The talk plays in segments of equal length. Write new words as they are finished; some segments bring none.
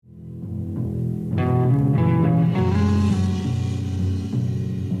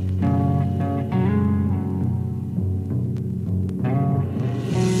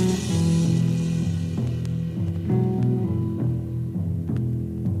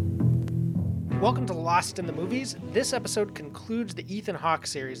Welcome to Lost in the Movies. This episode concludes the Ethan Hawke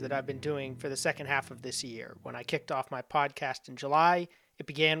series that I've been doing for the second half of this year. When I kicked off my podcast in July, it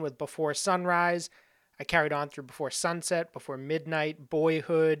began with Before Sunrise. I carried on through Before Sunset, Before Midnight,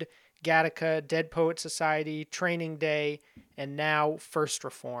 Boyhood, Gattaca, Dead Poet Society, Training Day, and now First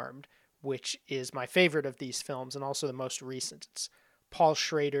Reformed, which is my favorite of these films and also the most recent. It's Paul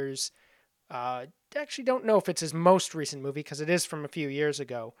Schrader's, actually don't know if it's his most recent movie because it is from a few years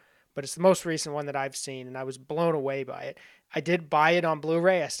ago, but it's the most recent one that I've seen, and I was blown away by it. I did buy it on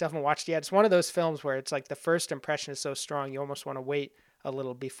Blu-ray. I still haven't watched it yet. It's one of those films where it's like the first impression is so strong, you almost want to wait a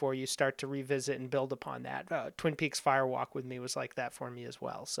little before you start to revisit and build upon that. Twin Peaks Firewalk with me was like that for me as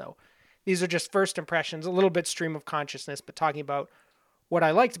well. So these are just first impressions, a little bit stream of consciousness, but talking about what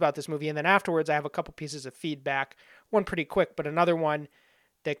I liked about this movie. And then afterwards, I have a couple pieces of feedback, one pretty quick, but another one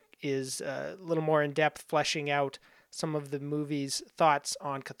that is a little more in-depth, fleshing out some of the movie's thoughts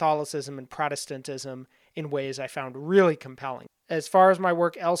on Catholicism and Protestantism in ways I found really compelling. As far as my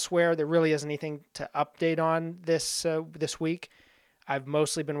work elsewhere, there really isn't anything to update on this week. I've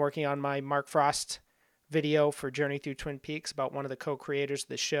mostly been working on my Mark Frost video for Journey Through Twin Peaks about one of the co-creators of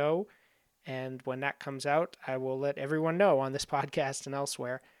the show. And when that comes out, I will let everyone know on this podcast and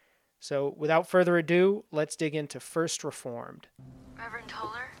elsewhere. So without further ado, let's dig into First Reformed. Reverend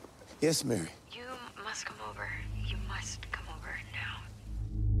Toller? Yes, Mary. You must come over. You must come over now.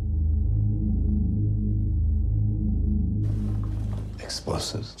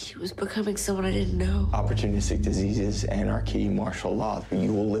 Explosives. She was becoming someone I didn't know. Opportunistic diseases, anarchy, martial law.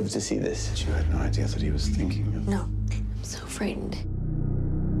 You will live to see this. But you had no idea that he was thinking of... No, I'm so frightened.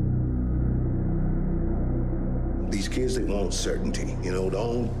 These kids, they want certainty.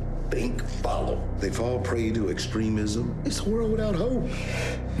 Don't think, follow. They fall prey to extremism. It's a world without hope.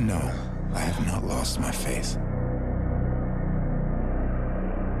 No, I have not lost my faith.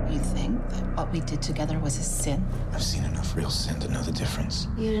 You think that what we did together was a sin? I've seen enough real sin to know the difference.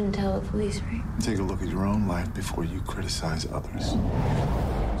 You didn't tell the police, right? Take a look at your own life before you criticize others.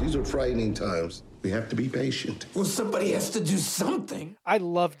 These are frightening times. We have to be patient. Well, somebody has to do something. I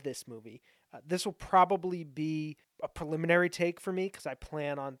loved this movie. This will probably be a preliminary take for me because I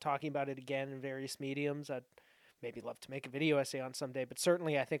plan on talking about it again in various mediums. I'd maybe love to make a video essay on someday, but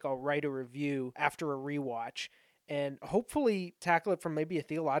certainly I think I'll write a review after a rewatch and hopefully tackle it from maybe a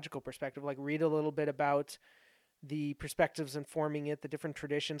theological perspective, like read a little bit about the perspectives informing it, the different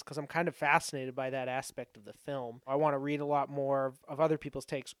traditions, because I'm kind of fascinated by that aspect of the film. I want to read a lot more of other people's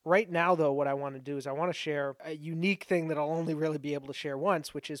takes. Right now, though, what I want to do is I want to share a unique thing that I'll only really be able to share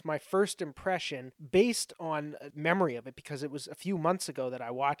once, which is my first impression based on memory of it, because it was a few months ago that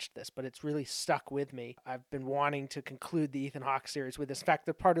I watched this, but it's really stuck with me. I've been wanting to conclude the Ethan Hawke series with this. In fact,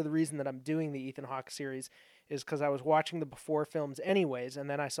 part of the reason that I'm doing the Ethan Hawke series is because I was watching the Before films anyways, and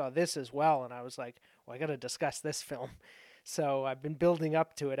then I saw this as well, and I was like, well, I got to discuss this film. So I've been building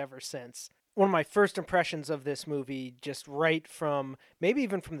up to it ever since. One of my first impressions of this movie, just right from, maybe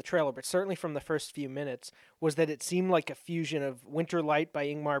even from the trailer, but certainly from the first few minutes, was that it seemed like a fusion of Winter Light by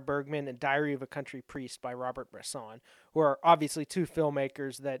Ingmar Bergman and Diary of a Country Priest by Robert Bresson, who are obviously two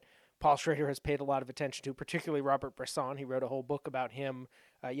filmmakers that Paul Schrader has paid a lot of attention to, particularly Robert Bresson. He wrote a whole book about him,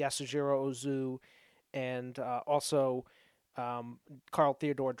 Yasujiro Ozu, and also Carl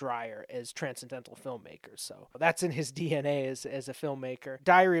Theodor Dreyer as transcendental filmmakers. So that's in his DNA as a filmmaker.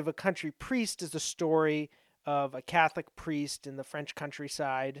 Diary of a Country Priest is the story of a Catholic priest in the French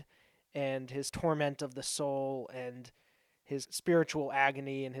countryside and his torment of the soul and his spiritual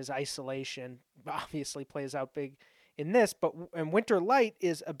agony and his isolation. Obviously plays out big in this, and Winter Light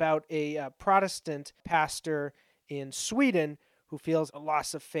is about a Protestant pastor in Sweden who feels a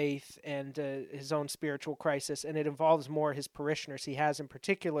loss of faith and his own spiritual crisis, and it involves more his parishioners. He has, in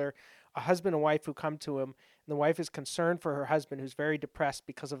particular, a husband and wife who come to him, and the wife is concerned for her husband, who's very depressed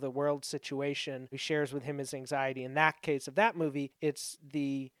because of the world situation. He shares with him his anxiety. In that case of that movie, it's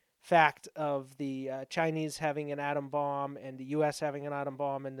the fact of the Chinese having an atom bomb and the U.S. having an atom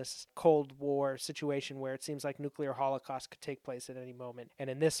bomb in this Cold War situation where it seems like nuclear holocaust could take place at any moment. And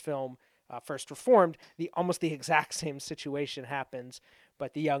in this film, First Reformed, almost the exact same situation happens,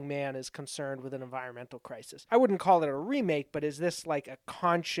 but the young man is concerned with an environmental crisis. I wouldn't call it a remake, but is this like a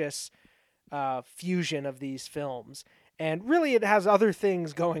conscious fusion of these films? And really it has other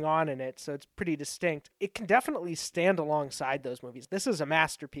things going on in it, so it's pretty distinct. It can definitely stand alongside those movies. This is a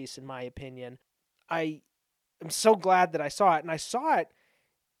masterpiece, in my opinion. I am so glad that I saw it, and I saw it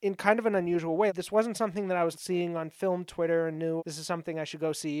in kind of an unusual way. This wasn't something that I was seeing on film Twitter and knew this is something I should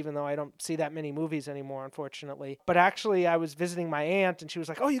go see, even though I don't see that many movies anymore, unfortunately. But actually, I was visiting my aunt, and she was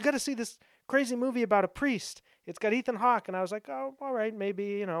like, oh, you got to see this crazy movie about a priest. It's got Ethan Hawke. And I was like, oh, all right,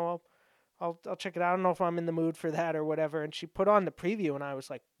 maybe, I'll I'll check it out. I don't know if I'm in the mood for that or whatever. And she put on the preview, and I was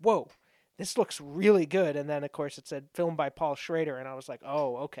like, whoa, this looks really good. And then, of course, it said filmed by Paul Schrader, and I was like,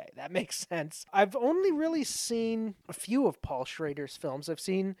 oh, okay, that makes sense. I've only really seen a few of Paul Schrader's films. I've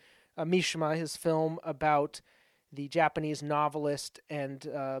seen Mishima, his film about the Japanese novelist and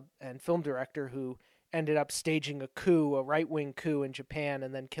film director who ended up staging a coup, a right-wing coup in Japan,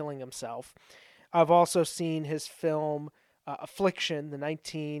 and then killing himself. I've also seen his film Affliction, the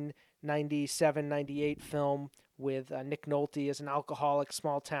 1997-98 film with Nick Nolte as an alcoholic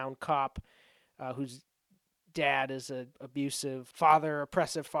small-town cop whose dad is an abusive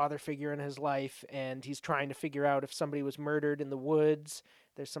oppressive father figure in his life, and he's trying to figure out if somebody was murdered in the woods.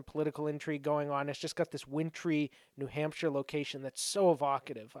 There's some political intrigue going on. It's just got this wintry New Hampshire location that's so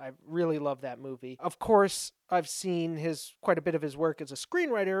evocative. I really love that movie. Of course, I've seen quite a bit of his work as a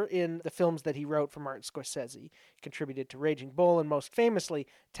screenwriter in the films that he wrote for Martin Scorsese. He contributed to Raging Bull, and most famously,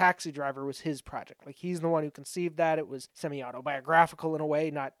 Taxi Driver was his project. Like, he's the one who conceived that. It was semi-autobiographical in a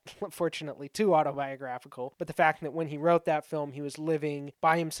way, not fortunately too autobiographical. But the fact that when he wrote that film, he was living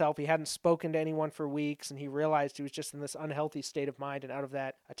by himself. He hadn't spoken to anyone for weeks, and he realized he was just in this unhealthy state of mind, and out of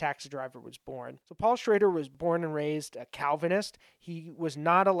that, A Taxi Driver was born. So Paul Schrader was born and raised a Calvinist. He was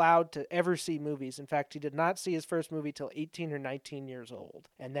not allowed to ever see movies. In fact, he did not see his first movie till 18 or 19 years old.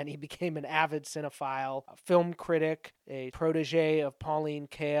 And then he became an avid cinephile, a film critic, a protege of Pauline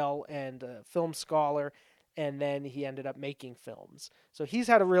Kael, and a film scholar. And then he ended up making films. So he's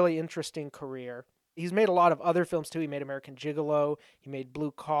had a really interesting career. He's made a lot of other films too. He made American Gigolo. He made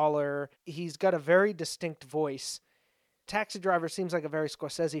Blue Collar. He's got a very distinct voice. Taxi Driver seems like a very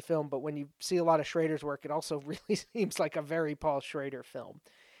Scorsese film, but when you see a lot of Schrader's work, it also really seems like a very Paul Schrader film.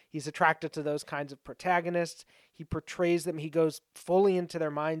 He's attracted to those kinds of protagonists. He portrays them. He goes fully into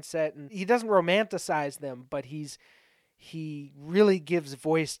their mindset, and he doesn't romanticize them, but he really gives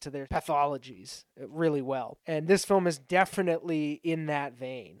voice to their pathologies really well. And this film is definitely in that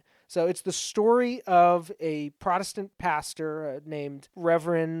vein. So it's the story of a Protestant pastor named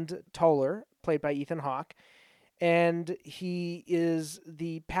Reverend Toller, played by Ethan Hawke. And he is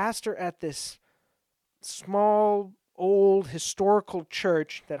the pastor at this small, old, historical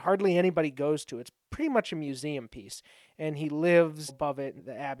church that hardly anybody goes to. It's pretty much a museum piece. And he lives above it in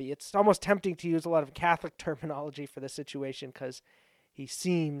the abbey. It's almost tempting to use a lot of Catholic terminology for the situation because he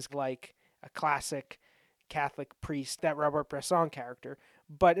seems like a classic Catholic priest, that Robert Bresson character.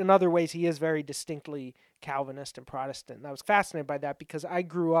 But in other ways, he is very distinctly Calvinist and Protestant. And I was fascinated by that because I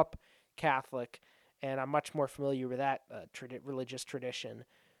grew up Catholic, and I'm much more familiar with that religious tradition.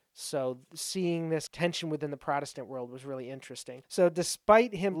 So seeing this tension within the Protestant world was really interesting. So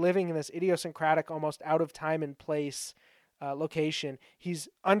despite him living in this idiosyncratic, almost out of time and place location, he's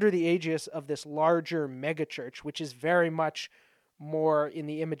under the aegis of this larger megachurch, which is very much more in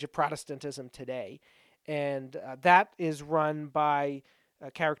the image of Protestantism today. And that is run by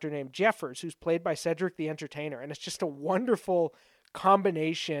a character named Jeffers, who's played by Cedric the Entertainer. And it's just a wonderful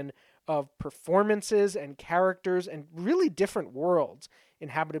combination of performances and characters and really different worlds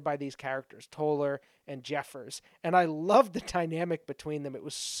inhabited by these characters, Toller and Jeffers. And I loved the dynamic between them. It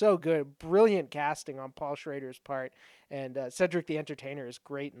was so good. Brilliant casting on Paul Schrader's part. And Cedric the Entertainer is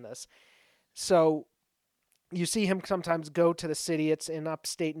great in this. So you see him sometimes go to the city. It's in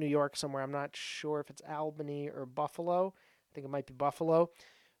upstate New York somewhere. I'm not sure if it's Albany or Buffalo. I think it might be Buffalo.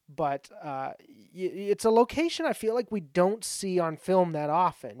 But it's a location I feel like we don't see on film that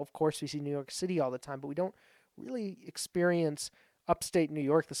often. Of course, we see New York City all the time, but we don't really experience upstate New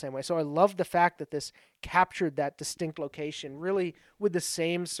York the same way. So I love the fact that this captured that distinct location really with the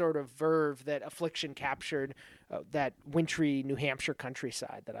same sort of verve that Affliction captured that wintry New Hampshire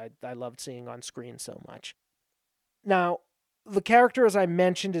countryside that I loved seeing on screen so much. Now, the character, as I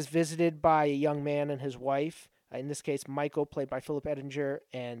mentioned, is visited by a young man and his wife. In this case, Michael, played by Philip Ettinger,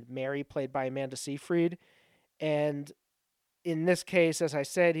 and Mary, played by Amanda Seyfried. And in this case, as I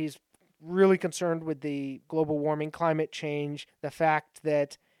said, he's really concerned with the global warming, climate change, the fact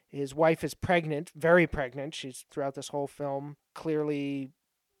that his wife is pregnant, very pregnant. She's, throughout this whole film, clearly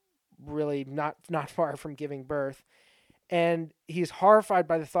really not far from giving birth. And he's horrified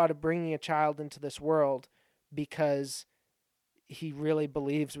by the thought of bringing a child into this world because he really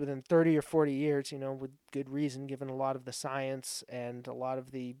believes within 30 or 40 years, with good reason, given a lot of the science and a lot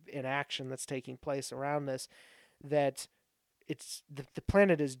of the inaction that's taking place around this, that it's the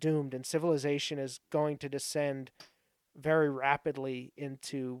planet is doomed and civilization is going to descend very rapidly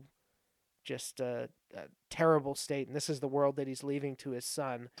into just a terrible state. And this is the world that he's leaving to his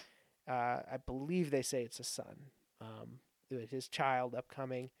son. I believe they say it's a son. His child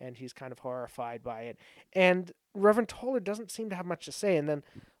upcoming, and he's kind of horrified by it. And Reverend Toller doesn't seem to have much to say. And then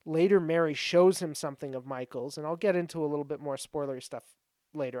Later, Mary shows him something of Michael's, and I'll get into a little bit more spoilery stuff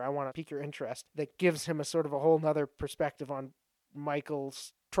later. I want to pique your interest. That gives him a sort of a whole nother perspective on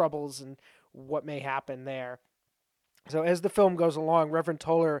Michael's troubles and what may happen there. So as the film goes along, Reverend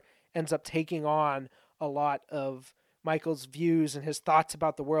Toller ends up taking on a lot of Michael's views and his thoughts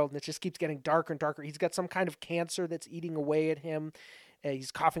about the world, and it just keeps getting darker and darker. He's got some kind of cancer that's eating away at him.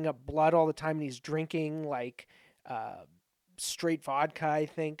 He's coughing up blood all the time, and he's drinking like straight vodka, I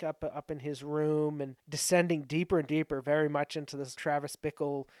think, up in his room, and descending deeper and deeper, very much into this Travis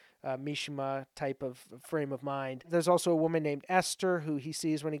Bickle, Mishima type of frame of mind. There's also a woman named Esther who he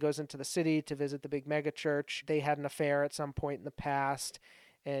sees when he goes into the city to visit the big mega church. They had an affair at some point in the past,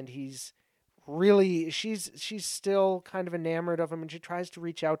 and she's still kind of enamored of him, and she tries to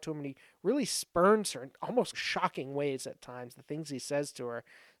reach out to him, and he really spurns her in almost shocking ways at times. The things he says to her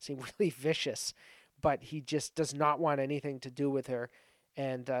seem really vicious, but he just does not want anything to do with her,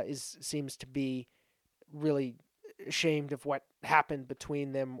 and seems to be really ashamed of what happened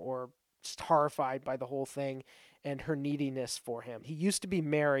between them, or just horrified by the whole thing and her neediness for him. He used to be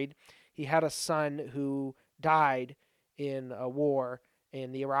married. He had a son who died in a war,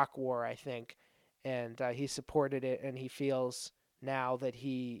 in the Iraq War, I think, and he supported it, and he feels now that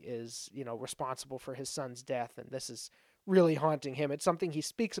he is, responsible for his son's death, and this is really haunting him. It's something he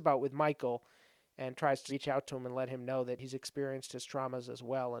speaks about with Michael, and tries to reach out to him and let him know that he's experienced his traumas as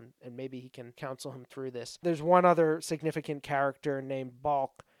well, and maybe he can counsel him through this. There's one other significant character named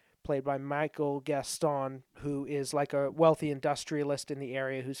Balk, played by Michael Gaston, who is like a wealthy industrialist in the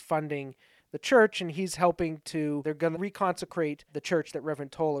area who's funding the church, and he's helping they're going to reconsecrate the church that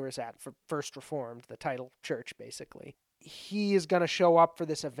Reverend Toller is at, for First Reformed, the title church, basically. He is going to show up for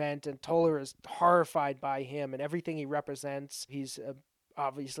this event, and Toller is horrified by him and everything he represents. He's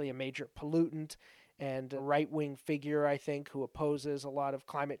obviously a major pollutant and a right-wing figure, I think, who opposes a lot of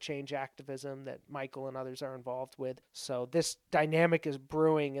climate change activism that Michael and others are involved with. So this dynamic is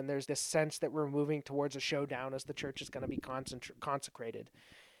brewing, and there's this sense that we're moving towards a showdown as the church is going to be consecrated.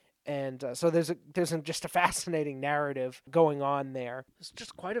 And so there's just a fascinating narrative going on there. There's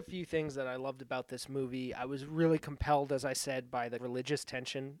just quite a few things that I loved about this movie. I was really compelled, as I said, by the religious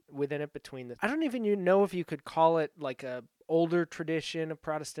tension within it between I don't even know if you could call it like a older tradition of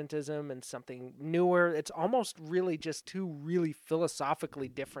Protestantism and something newer. It's almost really just two really philosophically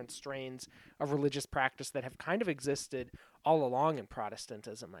different strains of religious practice that have kind of existed all along in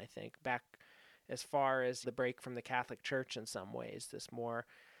Protestantism, I think, back as far as the break from the Catholic Church in some ways, this more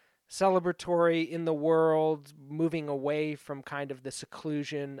celebratory in the world, moving away from kind of the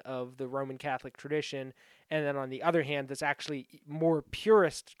seclusion of the Roman Catholic tradition. And then on the other hand, this actually more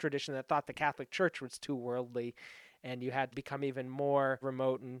purist tradition that thought the Catholic Church was too worldly, and you had to become even more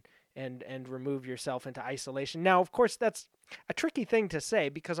remote and remove yourself into isolation. Now, of course, that's a tricky thing to say,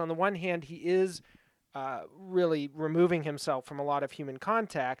 because on the one hand, he is really removing himself from a lot of human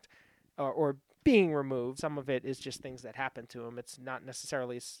contact, or being removed. Some of it is just things that happen to him. It's not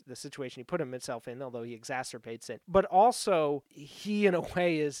necessarily the situation he put himself in, although he exacerbates it. But also, he, in a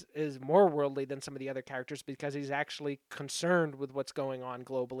way, is more worldly than some of the other characters, because he's actually concerned with what's going on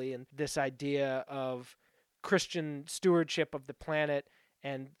globally, and this idea of Christian stewardship of the planet,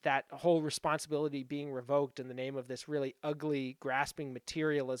 and that whole responsibility being revoked in the name of this really ugly, grasping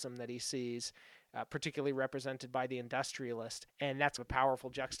materialism that he sees, particularly represented by the industrialist. And that's a powerful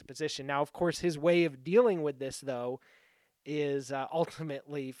juxtaposition. Now, of course, his way of dealing with this, though, is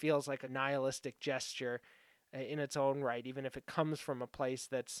ultimately feels like a nihilistic gesture in its own right, even if it comes from a place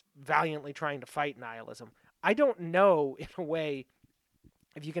that's valiantly trying to fight nihilism. I don't know, in a way,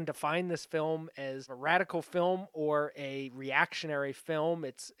 if you can define this film as a radical film or a reactionary film.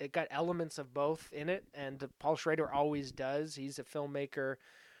 It got elements of both in it, and Paul Schrader always does. He's a filmmaker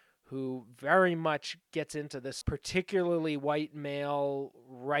who very much gets into this particularly white male,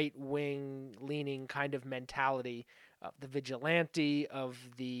 right-wing leaning kind of mentality of the vigilante, of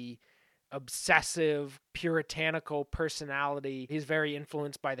the obsessive, puritanical personality. He's very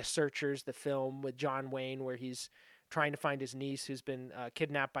influenced by The Searchers, the film with John Wayne, where he's trying to find his niece who's been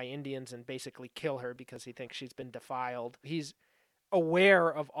kidnapped by Indians and basically kill her because he thinks she's been defiled. He's aware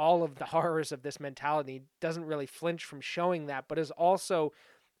of all of the horrors of this mentality, doesn't really flinch from showing that, but is also,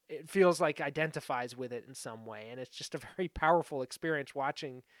 it feels like, identifies with it in some way. And it's just a very powerful experience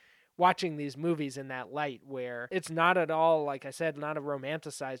watching these movies in that light, where it's not at all, like I said, not a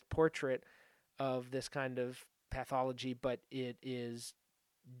romanticized portrait of this kind of pathology, but it is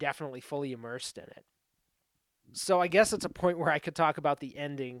definitely fully immersed in it. So I guess it's a point where I could talk about the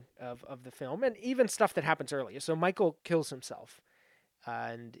ending of the film, and even stuff that happens earlier. So Michael kills himself,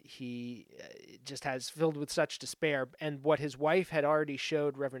 and he just has filled with such despair. And what his wife had already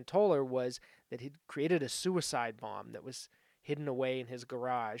showed Reverend Toller was that he'd created a suicide bomb that was hidden away in his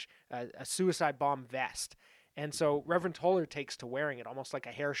garage, a suicide bomb vest. And so Reverend Toller takes to wearing it almost like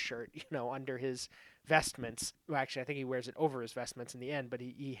a hair shirt, under his vestments. Well, actually, I think he wears it over his vestments in the end, but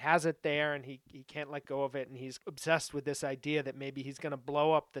he has it there, and he can't let go of it, and he's obsessed with this idea that maybe he's going to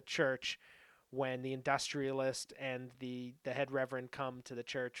blow up the church when the industrialist and the head reverend come to the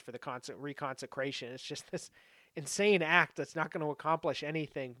church for the reconsecration. It's just this insane act that's not going to accomplish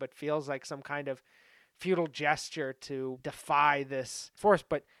anything, but feels like some kind of futile gesture to defy this force.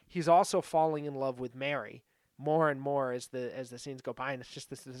 But he's also falling in love with Mary more and more as the scenes go by, and it's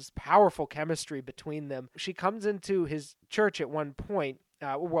just this powerful chemistry between them. She comes into his church at one point,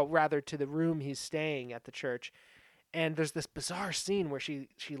 to the room he's staying at the church, and there's this bizarre scene where she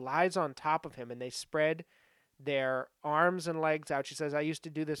lies on top of him, and they spread their arms and legs out. She says, "I used to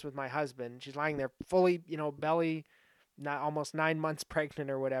do this with my husband." She's lying there fully, belly, almost 9 months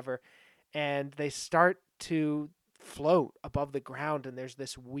pregnant or whatever, and they start to float above the ground, and there's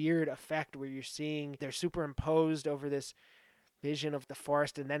this weird effect where you're seeing they're superimposed over this vision of the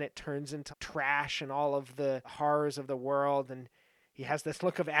forest, and then it turns into trash and all of the horrors of the world, and he has this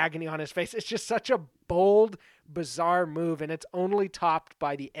look of agony on his face. It's just such a bold, bizarre move, and it's only topped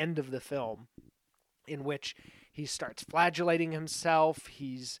by the end of the film, in which he starts flagellating himself.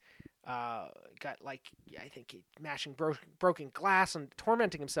 He's got, I think he mashing broken glass and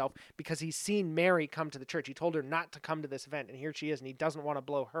tormenting himself because he's seen Mary come to the church. He told her not to come to this event, and here she is, and he doesn't want to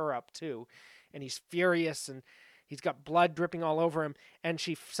blow her up too. And he's furious, and he's got blood dripping all over him, and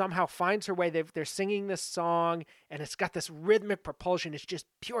she somehow finds her way. They're singing this song, and it's got this rhythmic propulsion. It's just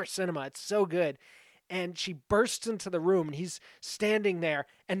pure cinema. It's so good. And she bursts into the room, and he's standing there,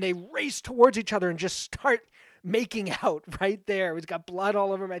 and they race towards each other and just start making out right there. He's got blood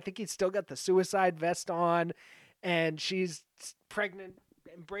all over him. I think he's still got the suicide vest on, and she's pregnant,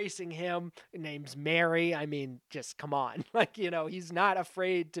 embracing him. Her name's Mary. I mean, just come on. He's not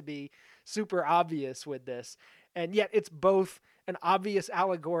afraid to be super obvious with this. And yet it's both an obvious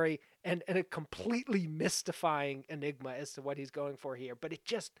allegory and a completely mystifying enigma as to what he's going for here. But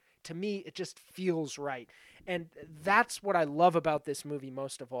to me, it just feels right. And that's what I love about this movie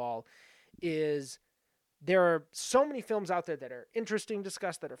most of all, is there are so many films out there that are interesting to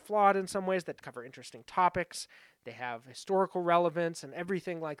discuss, that are flawed in some ways, that cover interesting topics. They have historical relevance and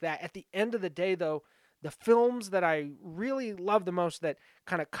everything like that. At the end of the day, though, the films that I really love the most, that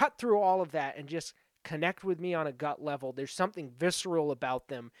kind of cut through all of that and just connect with me on a gut level, there's something visceral about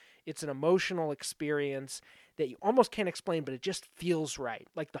them. It's an emotional experience that you almost can't explain, but it just feels right.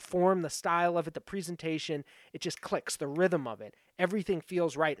 Like the form, the style of it, the presentation, it just clicks, the rhythm of it. Everything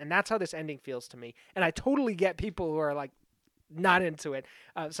feels right, and that's how this ending feels to me. And I totally get people who are not into it.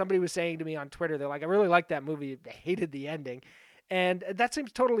 Somebody was saying to me on Twitter, they're like, "I really liked that movie, I hated the ending." And that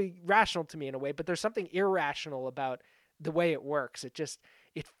seems totally rational to me in a way, but there's something irrational about the way it works.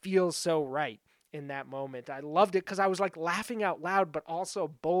 It feels so right in that moment. I loved it because I was laughing out loud, but also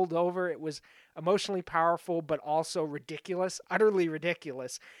bowled over. It was emotionally powerful, but also ridiculous, utterly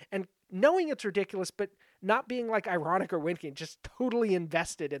ridiculous. And knowing it's ridiculous, but not being ironic or winking, just totally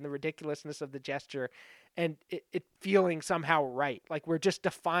invested in the ridiculousness of the gesture, and it feeling somehow right. We're just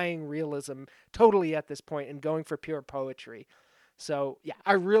defying realism totally at this point and going for pure poetry. So yeah,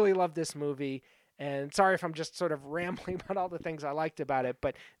 I really love this movie. And sorry if I'm just sort of rambling about all the things I liked about it,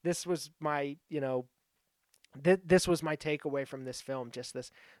 but this was my, this was my takeaway from this film. Just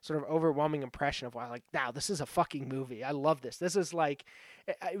this sort of overwhelming impression of, wow, this is a fucking movie. I love this. This is it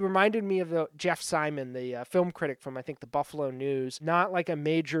reminded me of Jeff Simon, the film critic from, I think, the Buffalo News. Not a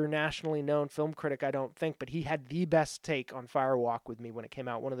major nationally known film critic, I don't think, but he had the best take on Fire Walk with Me when it came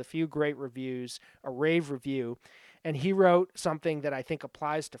out. One of the few great reviews, a rave review. And he wrote something that I think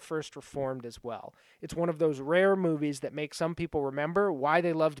applies to First Reformed as well. It's one of those rare movies that make some people remember why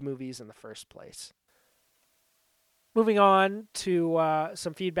they loved movies in the first place. Moving on to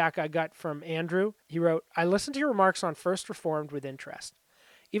some feedback I got from Andrew. He wrote, "I listened to your remarks on First Reformed with interest.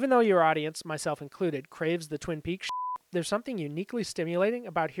 Even though your audience, myself included, craves the Twin Peaks there's something uniquely stimulating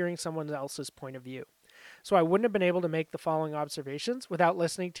about hearing someone else's point of view. So I wouldn't have been able to make the following observations without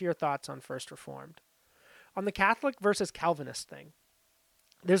listening to your thoughts on First Reformed. On the Catholic versus Calvinist thing,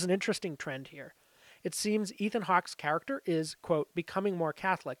 there's an interesting trend here. It seems Ethan Hawke's character is, quote, becoming more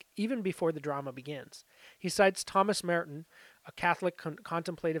Catholic even before the drama begins. He cites Thomas Merton, a Catholic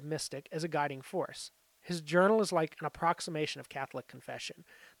contemplative mystic, as a guiding force. His journal is like an approximation of Catholic confession.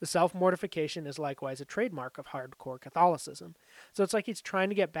 The self-mortification is likewise a trademark of hardcore Catholicism. So it's like he's trying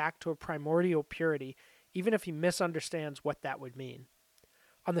to get back to a primordial purity, even if he misunderstands what that would mean.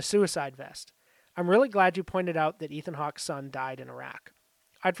 On the suicide vest. I'm really glad you pointed out that Ethan Hawke's son died in Iraq.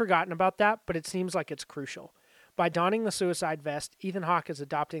 I'd forgotten about that, but it seems like it's crucial. By donning the suicide vest, Ethan Hawke is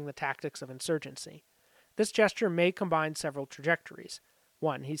adopting the tactics of insurgency. This gesture may combine several trajectories.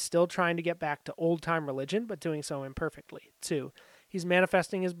 1. He's still trying to get back to old-time religion, but doing so imperfectly. 2. He's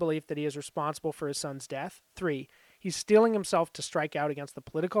manifesting his belief that he is responsible for his son's death. 3. He's steeling himself to strike out against the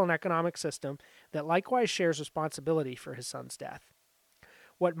political and economic system that likewise shares responsibility for his son's death.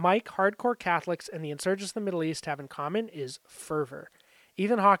 What Mike, hardcore Catholics, and the insurgents of the Middle East have in common is fervor.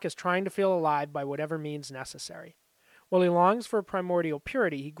 Ethan Hawke is trying to feel alive by whatever means necessary. While he longs for primordial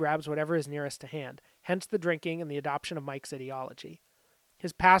purity, he grabs whatever is nearest to hand, hence the drinking and the adoption of Mike's ideology.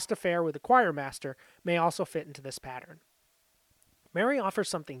 His past affair with the choir master may also fit into this pattern. Mary offers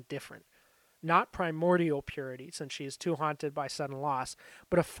something different. Not primordial purity, since she is too haunted by sudden loss,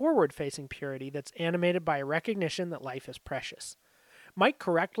 but a forward-facing purity that's animated by a recognition that life is precious. Mike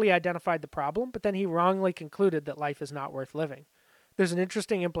correctly identified the problem, but then he wrongly concluded that life is not worth living. There's an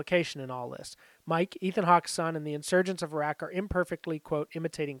interesting implication in all this. Mike, Ethan Hawke's son, and the insurgents of Iraq are imperfectly, quote,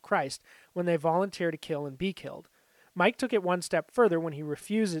 imitating Christ when they volunteer to kill and be killed. Mike took it one step further when he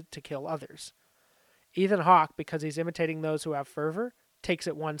refused to kill others. Ethan Hawke, because he's imitating those who have fervor, takes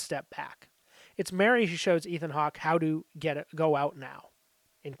it one step back. It's Mary who shows Ethan Hawke how to go out now,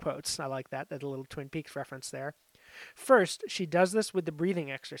 in quotes. I like that. That's a little Twin Peaks reference there. First, she does this with the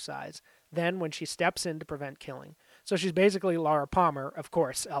breathing exercise, then when she steps in to prevent killing. So she's basically Laura Palmer, of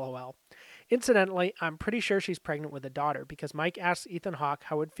course, LOL. Incidentally, I'm pretty sure she's pregnant with a daughter because Mike asks Ethan Hawke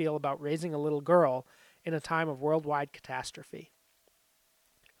how he'd feel about raising a little girl in a time of worldwide catastrophe.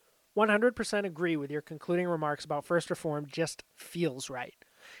 100% agree with your concluding remarks about First Reformed just feels right.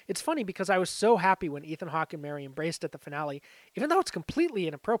 It's funny because I was so happy when Ethan Hawke and Mary embraced at the finale, even though it's completely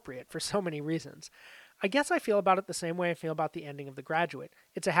inappropriate for so many reasons. I guess I feel about it the same way I feel about the ending of The Graduate.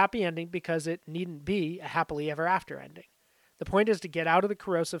 It's a happy ending because it needn't be a happily ever after ending. The point is to get out of the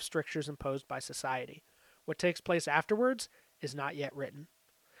corrosive strictures imposed by society. What takes place afterwards is not yet written.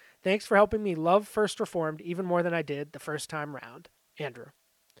 Thanks for helping me love First Reformed even more than I did the first time round. Andrew.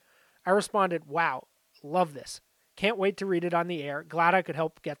 I responded, wow, love this. Can't wait to read it on the air. Glad I could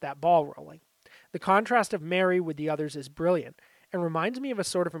help get that ball rolling. The contrast of Mary with the others is brilliant and reminds me of a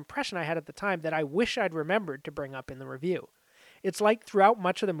sort of impression I had at the time that I wish I'd remembered to bring up in the review. It's like throughout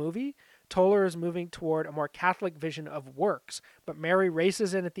much of the movie, Toller is moving toward a more Catholic vision of works, but Mary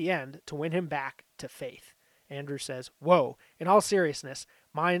races in at the end to win him back to faith. Andrew says, whoa, in all seriousness,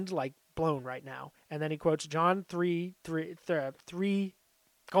 mind's like blown right now. And then he quotes John 3:3.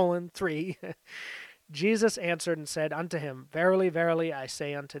 Jesus answered and said unto him, Verily, verily, I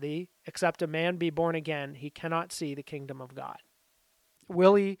say unto thee, except a man be born again, he cannot see the kingdom of God.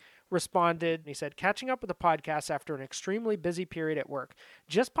 Willie responded, he said, catching up with the podcast after an extremely busy period at work.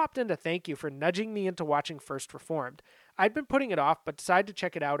 Just popped in to thank you for nudging me into watching First Reformed. I'd been putting it off, but decided to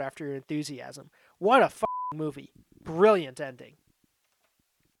check it out after your enthusiasm. What a f***ing movie. Brilliant ending.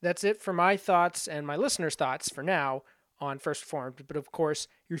 That's it for my thoughts and my listeners' thoughts for now on First Reformed. But of course,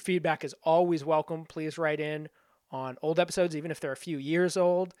 your feedback is always welcome. Please write in on old episodes, even if they're a few years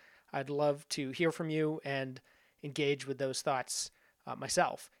old. I'd love to hear from you and engage with those thoughts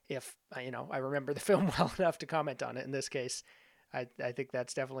myself, if I remember the film well enough to comment on it. In this case, I think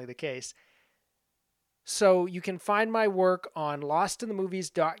that's definitely the case. So you can find my work on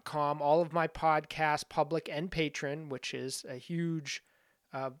lostinthemovies.com, all of my podcasts, public and patron, which is a huge,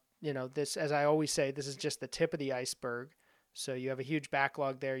 this, as I always say, this is just the tip of the iceberg. So you have a huge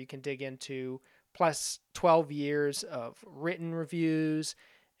backlog there you can dig into, plus 12 years of written reviews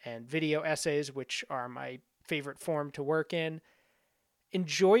and video essays, which are my favorite form to work in.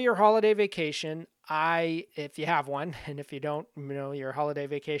 Enjoy your holiday vacation. If you have one, and if you don't, your holiday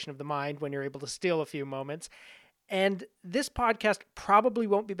vacation of the mind when you're able to steal a few moments. And this podcast probably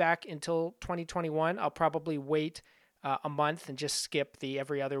won't be back until 2021. I'll probably wait a month and just skip the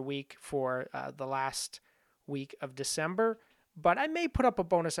every other week for the last week of December. But I may put up a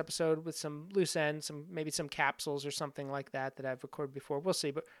bonus episode with some loose ends, maybe some capsules or something like that I've recorded before. We'll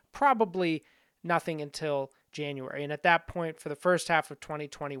see, but probably nothing until January. And at that point, for the first half of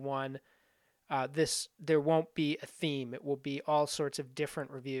 2021, there won't be a theme. It will be all sorts of different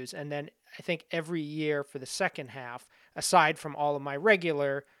reviews. And then I think every year for the second half, aside from all of my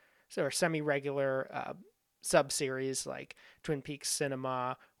regular or semi-regular sub-series like Twin Peaks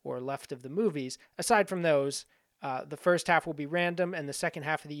Cinema or Left of the Movies, aside from those, the first half will be random, and the second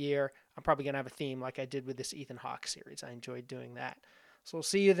half of the year, I'm probably going to have a theme like I did with this Ethan Hawke series. I enjoyed doing that. So we'll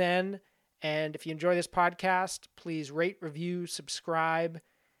see you then. And if you enjoy this podcast, please rate, review, subscribe.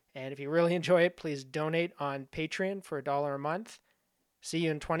 And if you really enjoy it, please donate on Patreon for $1 a month. See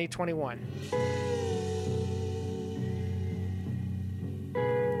you in 2021.